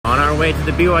our way to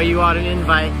the BYU Autumn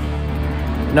Invite.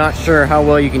 Not sure how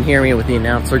well you can hear me with the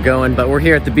announcer going, but we're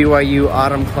here at the BYU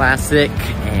Autumn Classic,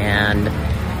 and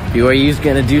BYU's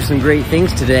gonna do some great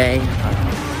things today.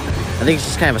 I think it's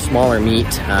just kind of a smaller meet.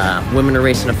 Women are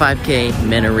racing a 5K,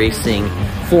 men are racing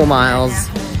 4 miles,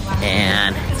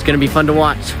 and it's gonna be fun to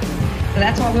watch. So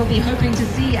that's what we'll be hoping to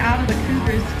see out of the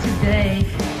Cougars today.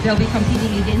 They'll be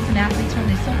competing against some athletes from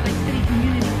the Salt Lake City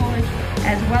Community College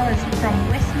as well as from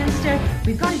Westminster.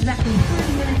 We've got exactly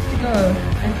 30 minutes to go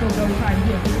until go time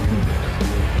here for the Cougars.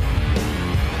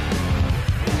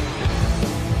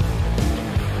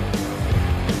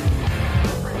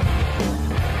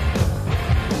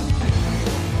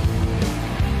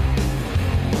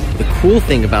 The cool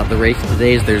thing about the race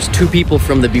today is there's 2 people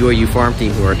from the BYU farm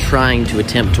team who are trying to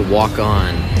attempt to walk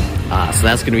on. So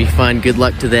that's going to be fun. Good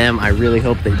luck to them. I really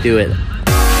hope they do it.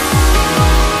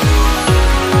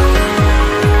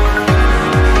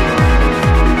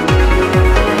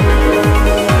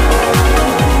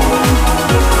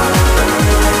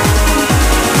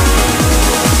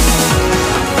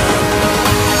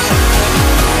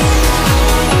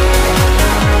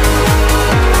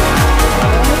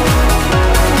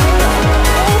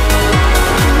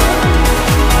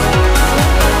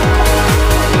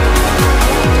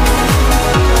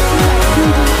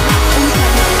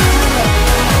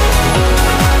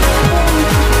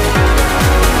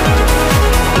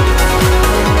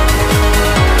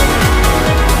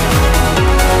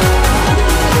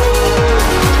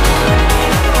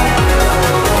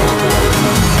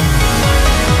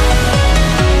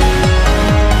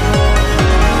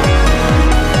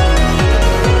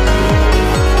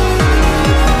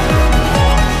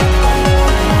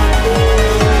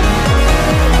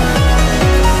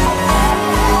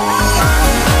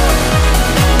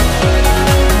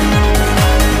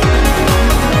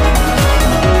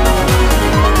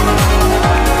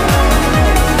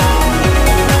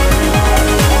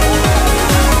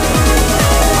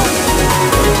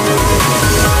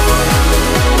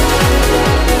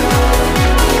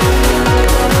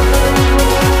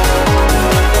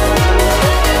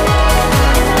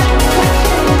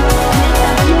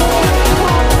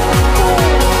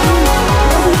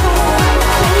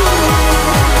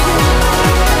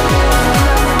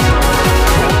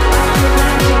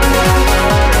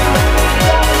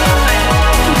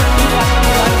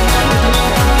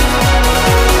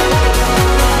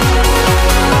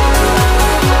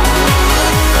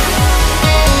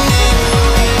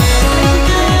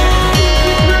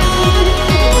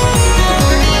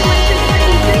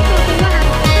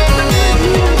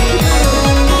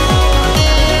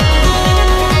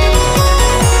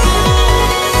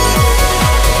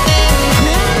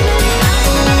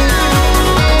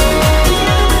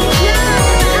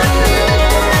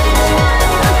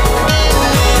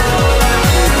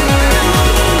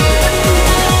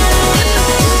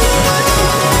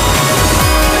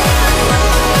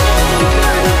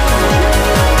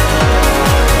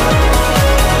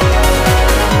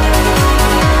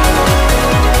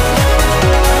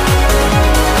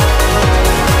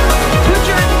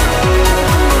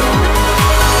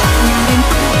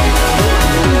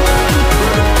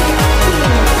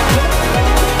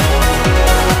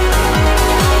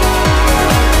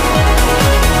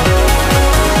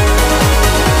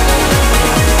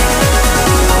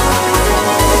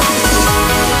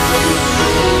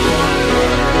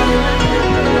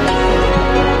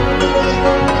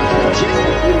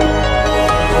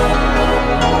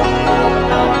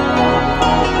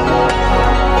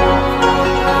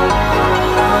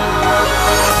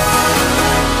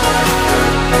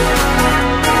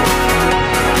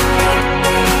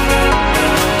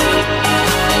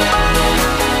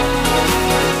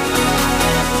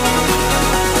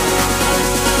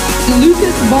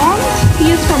 He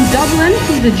is from Dublin.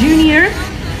 He's a junior.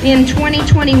 In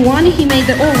 2021, he made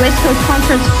the All West Coast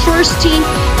Conference first team.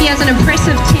 He has an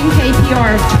impressive 10K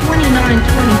PR of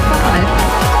 29:25.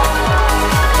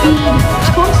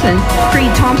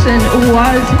 Creed Thompson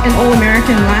was an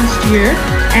All-American last year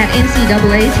at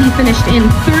NCAA's. He finished in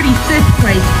 35th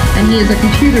place, and he is a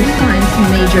computer science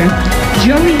major.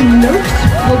 Joey Noakes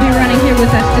will be running here with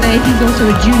us today. He's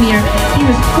also a junior. He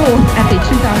was 4th at the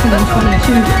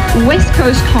 2022 West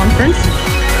Coast Conference.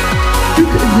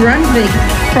 Duke Grundvig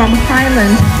from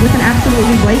Highland with an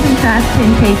absolutely blazing fast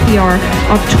 10K PR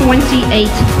of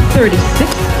 28:36.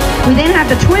 We then have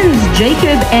the twins,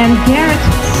 Jacob and Garrett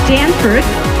Stanford.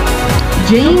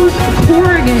 James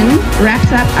Corrigan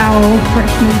wraps up our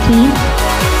freshman team.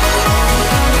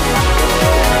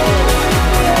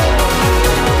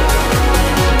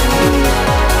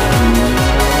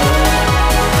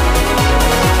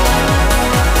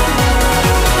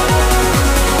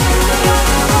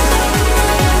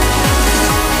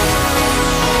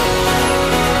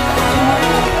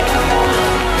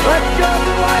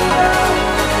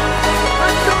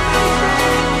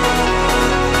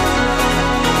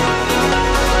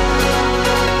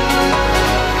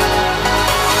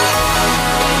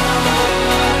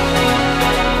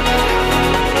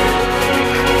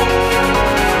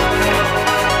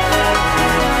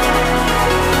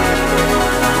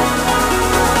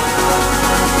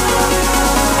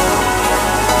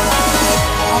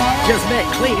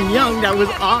 Clayton Young. That was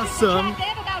awesome.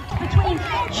 Between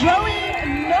Joey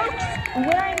Noakes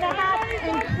wearing the hat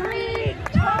and Creed.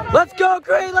 Let's go,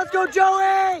 Creed. Let's go,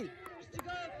 Joey.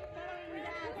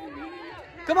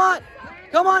 Come on.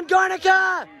 Come on,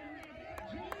 Garnica.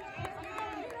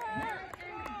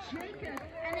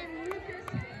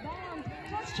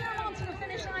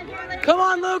 Come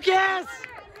on, Lucas.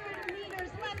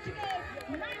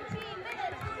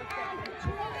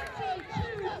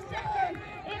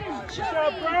 Joey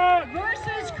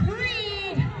versus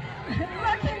Creed,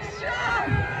 looking strong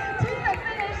to the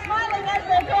finish, smiling as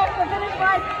they go to the finish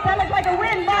line. That looks like a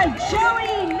win by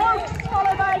Joey Noakes,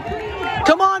 followed by Creed.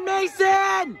 Come on,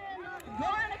 Mason!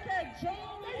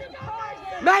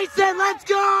 Mason, let's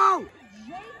go!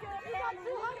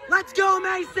 Let's go,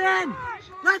 Mason!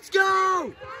 Let's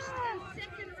go! First and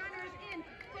second runners in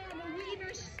from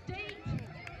Weaver State.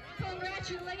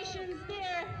 Congratulations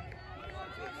there.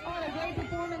 On a great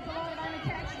performance, a lot of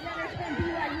unattached runners from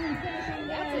BYU finishing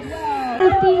there as well.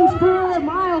 15s per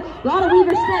mile. A lot of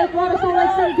Weaver State, Water Salt Lake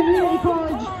City Community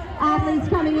College athletes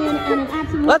coming in and an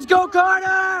absolute. Let's go,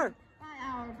 Carter! By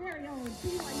our very own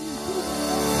BYU.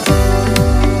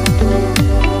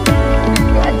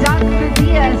 Dr.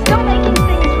 Diaz still making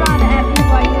things run at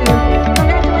BYU.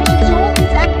 Congratulations to all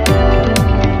these athletes.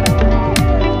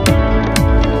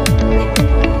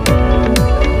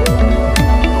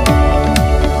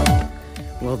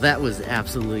 Well, that was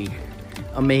absolutely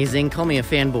amazing. Call me a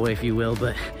fanboy if you will,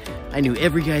 but I knew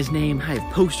every guy's name. I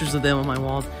have posters of them on my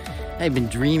walls. I've been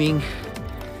dreaming,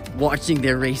 watching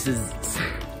their races.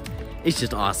 It's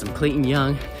just awesome. Clayton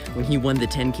Young, when he won the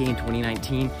 10K in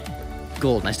 2019,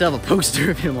 gold. And I still have a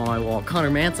poster of him on my wall.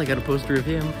 Connor Mance, I got a poster of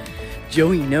him.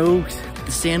 Joey Noakes,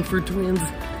 the Sanford twins,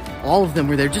 all of them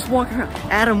were there just walking around.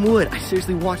 Adam Wood, I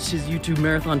seriously watched his YouTube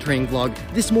marathon training vlog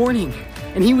this morning,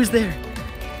 and he was there.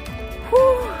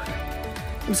 Whew.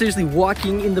 I'm seriously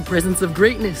walking in the presence of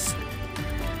greatness.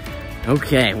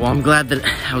 Okay, well, I'm glad that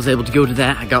I was able to go to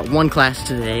that. I got one class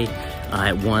today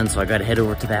at 1, so I got to head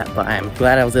over to that, but I'm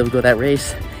glad I was able to go to that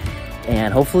race.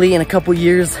 And hopefully in a couple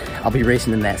years, I'll be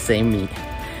racing in that same meet.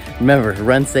 Remember,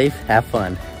 run safe, have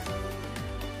fun.